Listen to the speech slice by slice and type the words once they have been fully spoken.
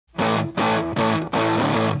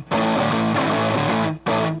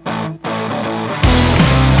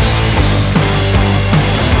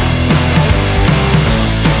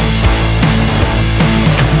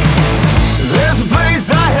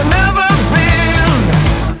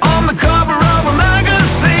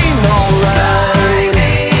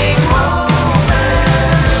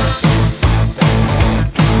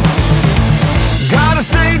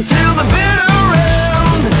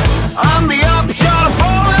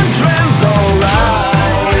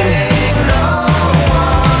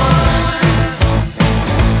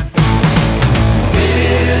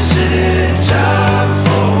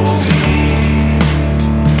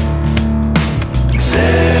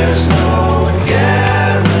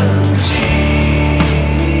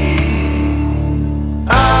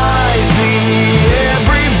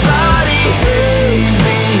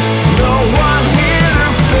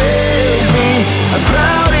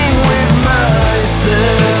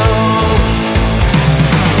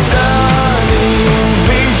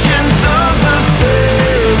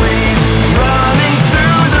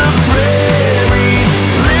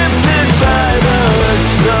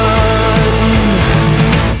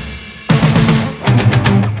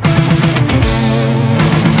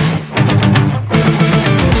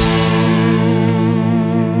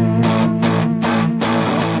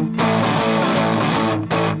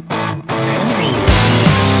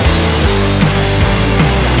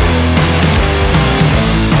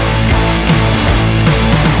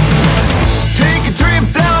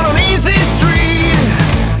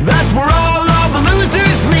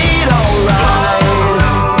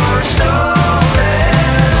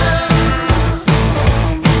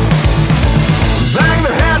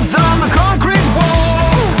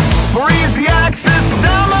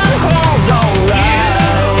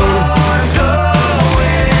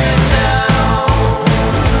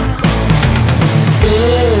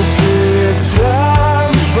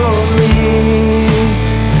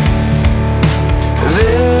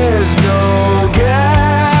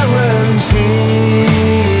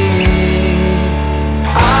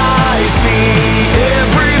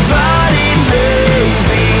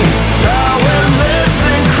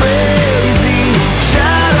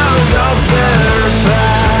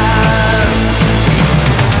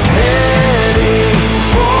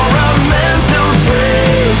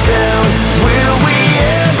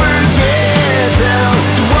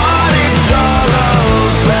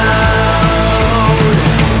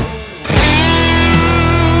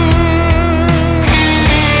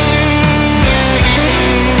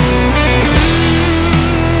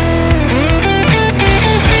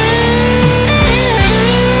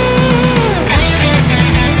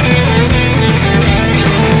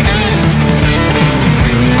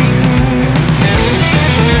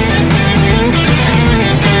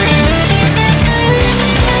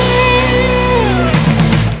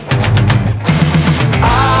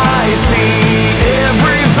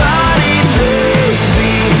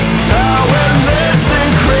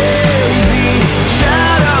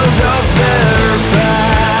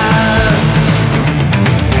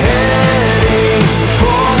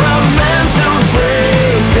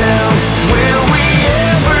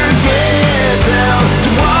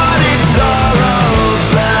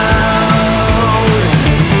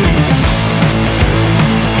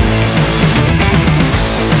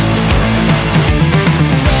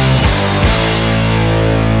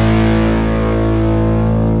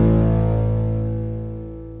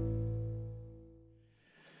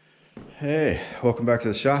welcome back to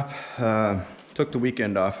the shop. Took the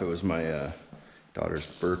weekend off. It was my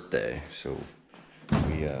daughter's birthday, so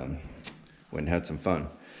we went and had some fun.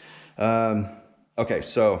 Okay,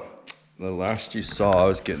 so the last you saw, I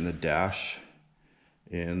was getting the dash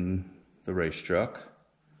in the race truck.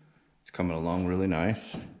 It's coming along really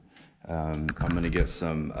nice. I'm gonna get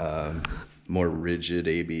some more rigid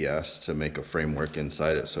ABS to make a framework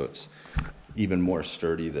inside it so it's even more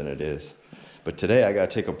sturdy than it is. But today I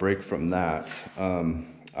gotta take a break from that.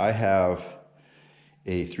 I have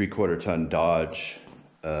a 3/4 ton Dodge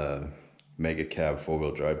Mega Cab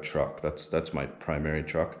 4-wheel drive truck. That's my primary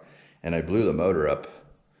truck. And I blew the motor up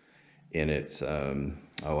in it,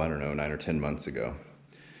 oh, I don't know, 9 or 10 months ago.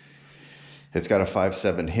 It's got a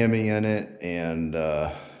 5.7 Hemi in it, and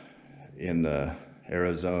in the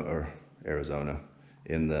Arizona,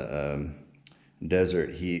 in the desert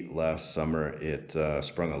heat last summer, it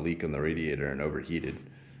sprung a leak in the radiator and overheated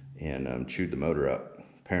and chewed the motor up.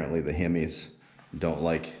 Apparently the Hemis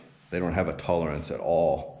they don't have a tolerance at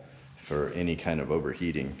all for any kind of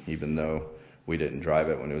overheating. Even though we didn't drive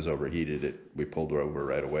it when it was overheated, we pulled her over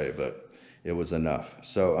right away, but it was enough.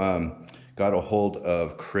 So got a hold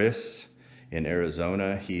of Chris in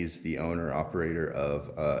Arizona. He's the owner operator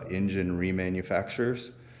of Engine Remanufacturers,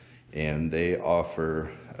 and they offer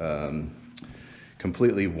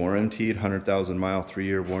completely warranted 100,000 mile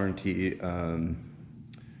 3-year warranty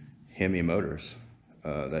Hemi motors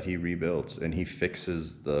that he rebuilds, and he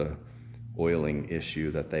fixes the oiling issue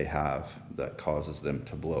that they have that causes them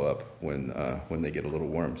to blow up when they get a little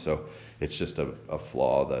warm. So it's just a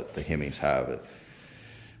flaw that the Hemis have.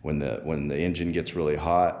 When the engine gets really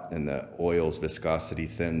hot and the oil's viscosity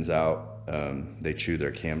thins out, they chew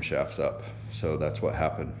their camshafts up. So that's what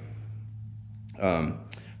happened.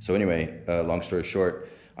 So anyway, long story short,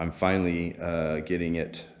 I'm finally getting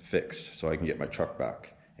it fixed so I can get my truck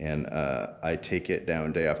back. And I take it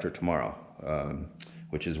down day after tomorrow,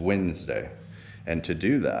 which is Wednesday. And to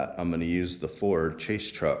do that, I'm gonna use the Ford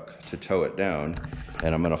chase truck to tow it down,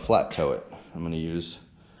 and I'm gonna flat tow it. I'm gonna use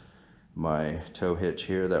my tow hitch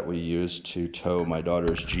here that we use to tow my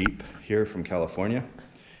daughter's Jeep here from California.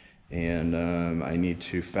 And I need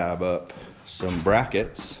to fab up some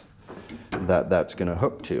brackets that's gonna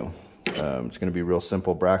hook to. It's gonna be a real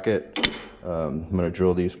simple bracket. I'm gonna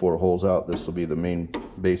drill these 4 holes out. This will be the main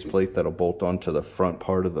base plate that'll bolt onto the front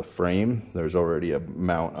part of the frame. There's already a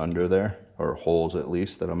mount under there, or holes at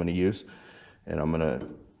least, that I'm gonna use. And I'm gonna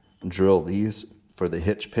drill these for the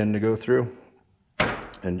hitch pin to go through,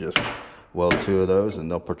 and just weld 2 of those, and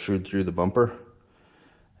they'll protrude through the bumper,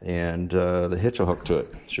 and the hitch will hook to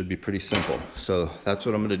it. Should be pretty simple. So that's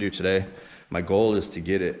what I'm gonna do today. My goal is to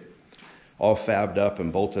get it all fabbed up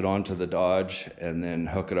and bolted onto the Dodge, and then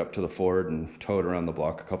hook it up to the Ford and tow it around the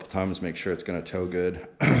block a couple times, make sure it's gonna tow good.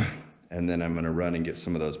 And then I'm gonna run and get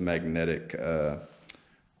some of those magnetic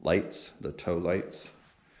lights, the tow lights.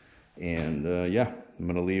 And yeah, I'm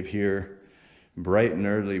gonna leave here bright and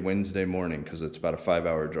early Wednesday morning, because it's about a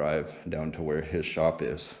 5-hour drive down to where his shop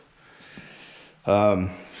is. Kind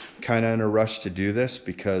of in a rush to do this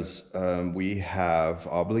because we have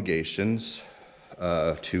obligations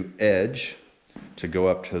to Edge to go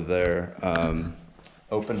up to their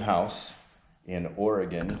open house in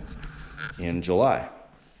Oregon in July,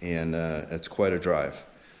 and it's quite a drive.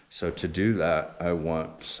 So to do that, I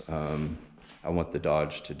want the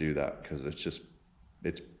Dodge to do that, because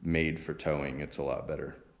it's made for towing. It's a lot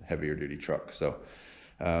better, heavier duty truck. So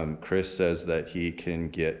Chris says that he can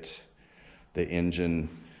get the engine,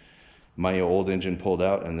 my old engine, pulled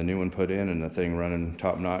out and the new one put in, and the thing running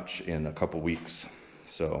top notch in a couple weeks.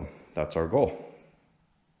 So that's our goal.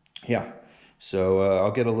 Yeah, so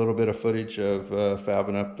I'll get a little bit of footage of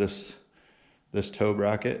fabbing up this tow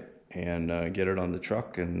bracket and get it on the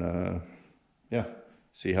truck, and yeah,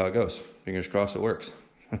 see how it goes. Fingers crossed it works.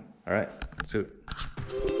 All right, let's do it.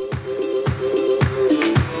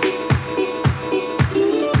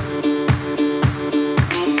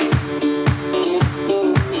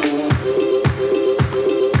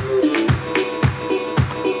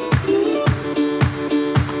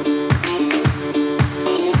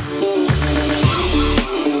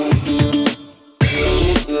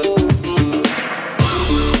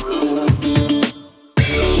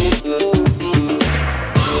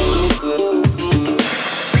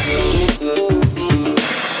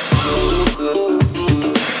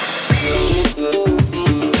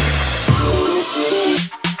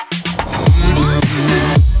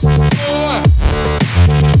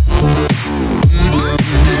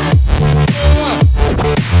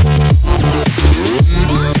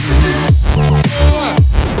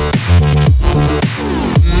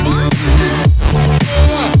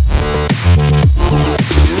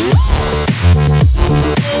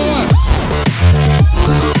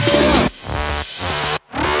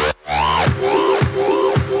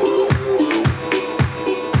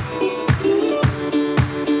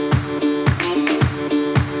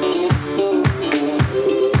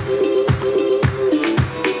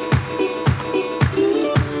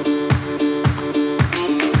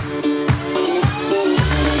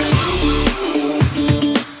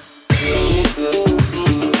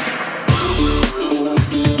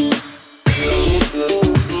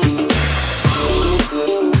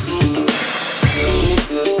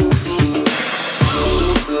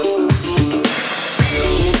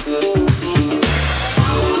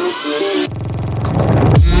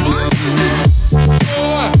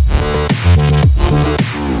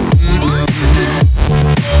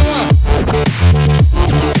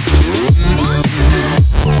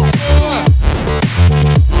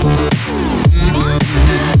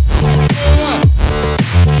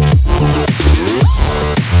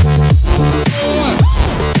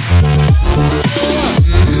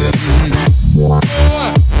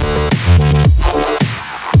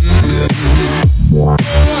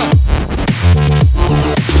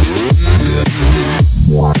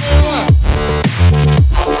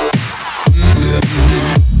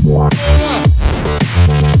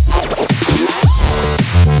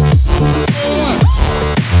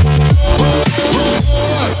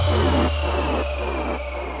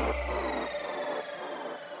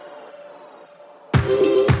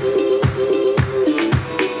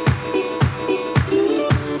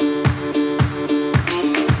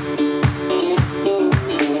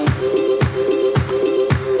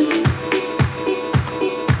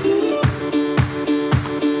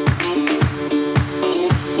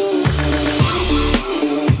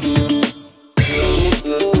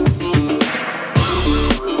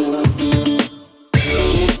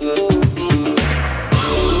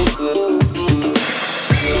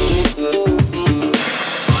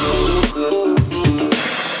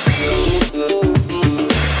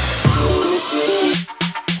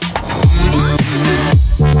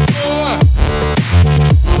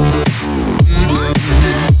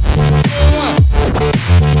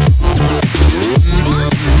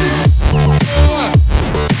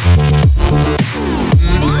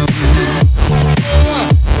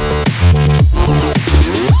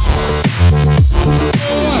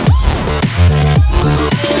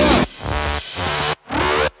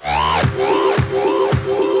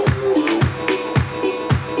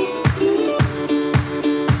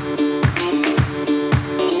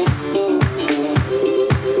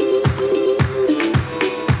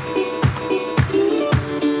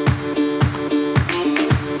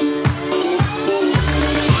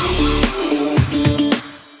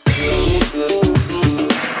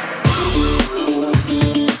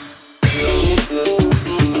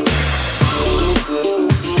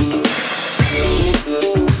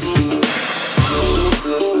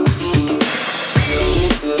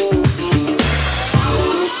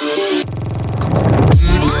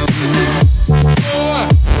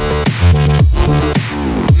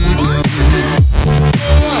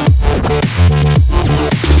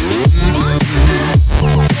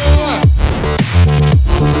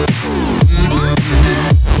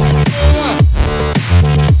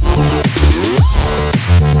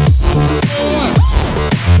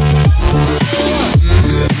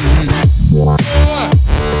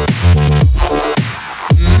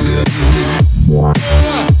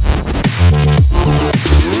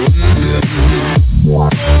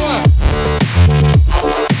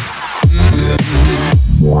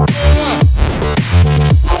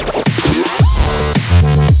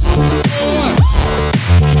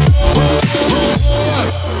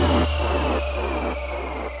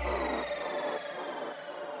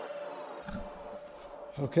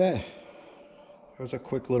 Okay, there's a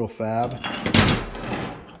quick little fab.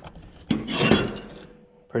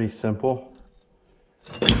 Pretty simple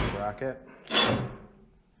bracket.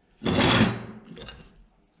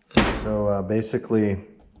 So basically,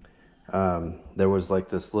 there was like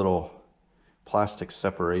this little plastic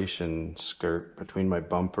separation skirt between my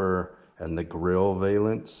bumper and the grill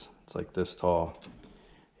valance. It's like this tall,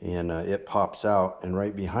 and it pops out, and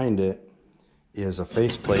right behind it is a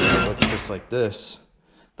faceplate that looks just like this.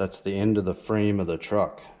 That's the end of the frame of the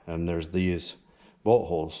truck, and there's these bolt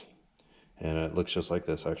holes, and it looks just like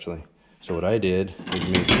this actually. So what I did is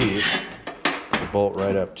made these to bolt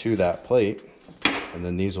right up to that plate, and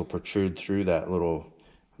then these will protrude through that little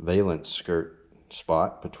valance skirt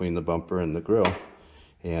spot between the bumper and the grill,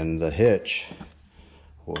 and the hitch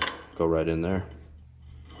will go right in there.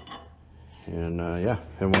 And yeah,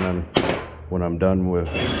 and when I'm done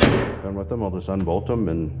with them, I'll just unbolt them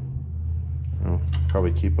and, you know,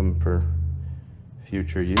 probably keep them for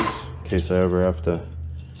future use in case I ever have to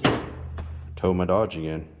tow my Dodge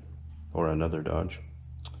again, or another Dodge.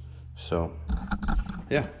 So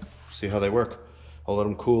yeah, see how they work. I'll let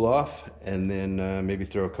them cool off, and then maybe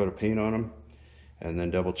throw a coat of paint on them, and then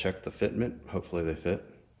double check the fitment. Hopefully they fit,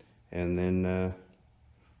 and then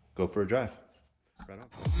go for a drive. Right on.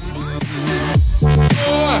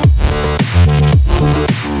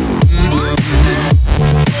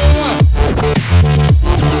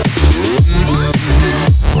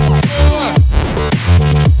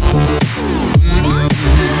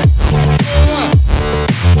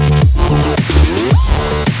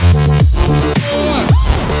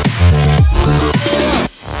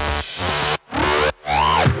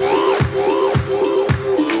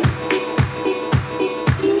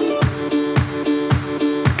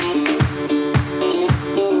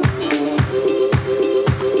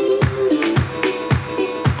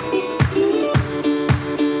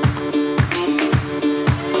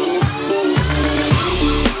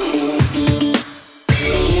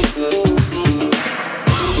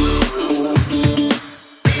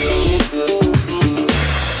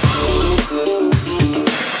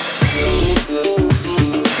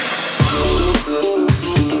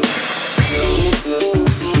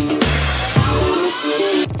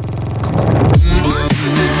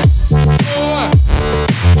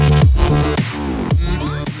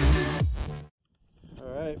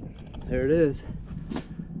 There it is.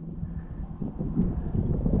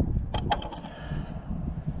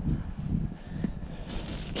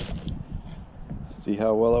 See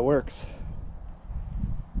how well it works.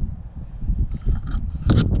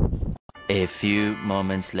 A few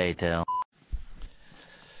moments later.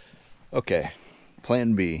 Okay,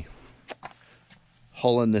 plan B.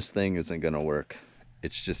 Hauling this thing isn't gonna work.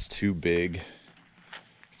 It's just too big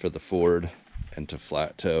for the Ford and to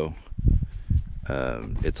flat tow.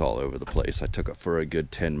 It's all over the place. I took it for a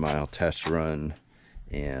good 10-mile test run,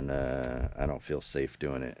 and I don't feel safe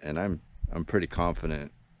doing it. And I'm pretty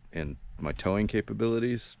confident in my towing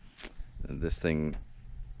capabilities. This thing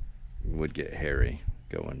would get hairy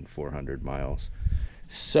going 400 miles.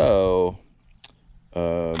 So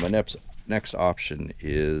my next option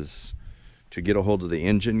is to get a hold of the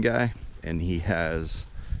engine guy, and he has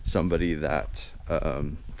somebody that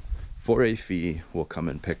for a fee will come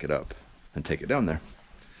and pick it up and take it down there.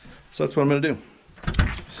 So that's what I'm gonna do.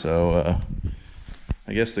 So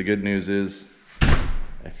I guess the good news is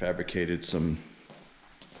I fabricated some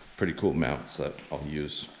pretty cool mounts that I'll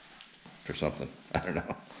use for something. I don't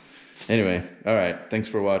know. Anyway, all right, thanks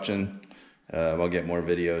for watching. I'll get more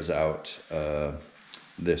videos out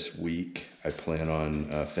this week. I plan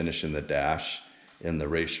on finishing the dash in the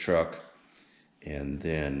race truck, and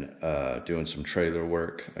then doing some trailer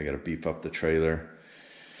work. I gotta beef up the trailer,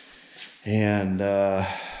 and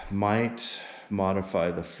might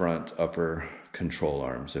modify the front upper control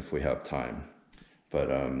arms if we have time.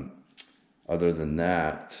 But other than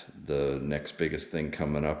that, the next biggest thing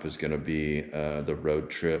coming up is gonna be the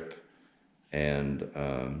road trip and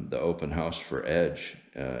the open house for Edge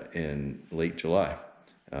in late July.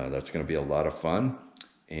 That's gonna be a lot of fun,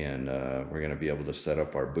 and we're gonna be able to set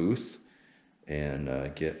up our booth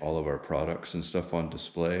and get all of our products and stuff on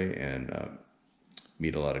display, and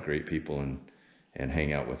meet a lot of great people and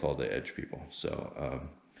hang out with all the Edge people. So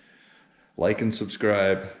like and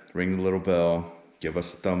subscribe, ring the little bell, give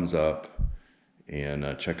us a thumbs up,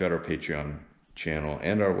 and check out our Patreon channel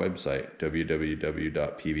and our website,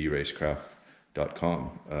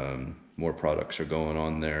 www.pvracecraft.com. More products are going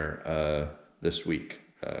on there this week.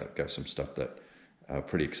 Got some stuff that I'm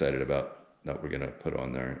pretty excited about that we're gonna put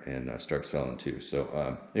on there and start selling too.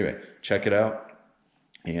 So anyway, check it out,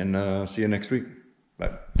 and see you next week.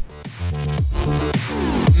 Bye.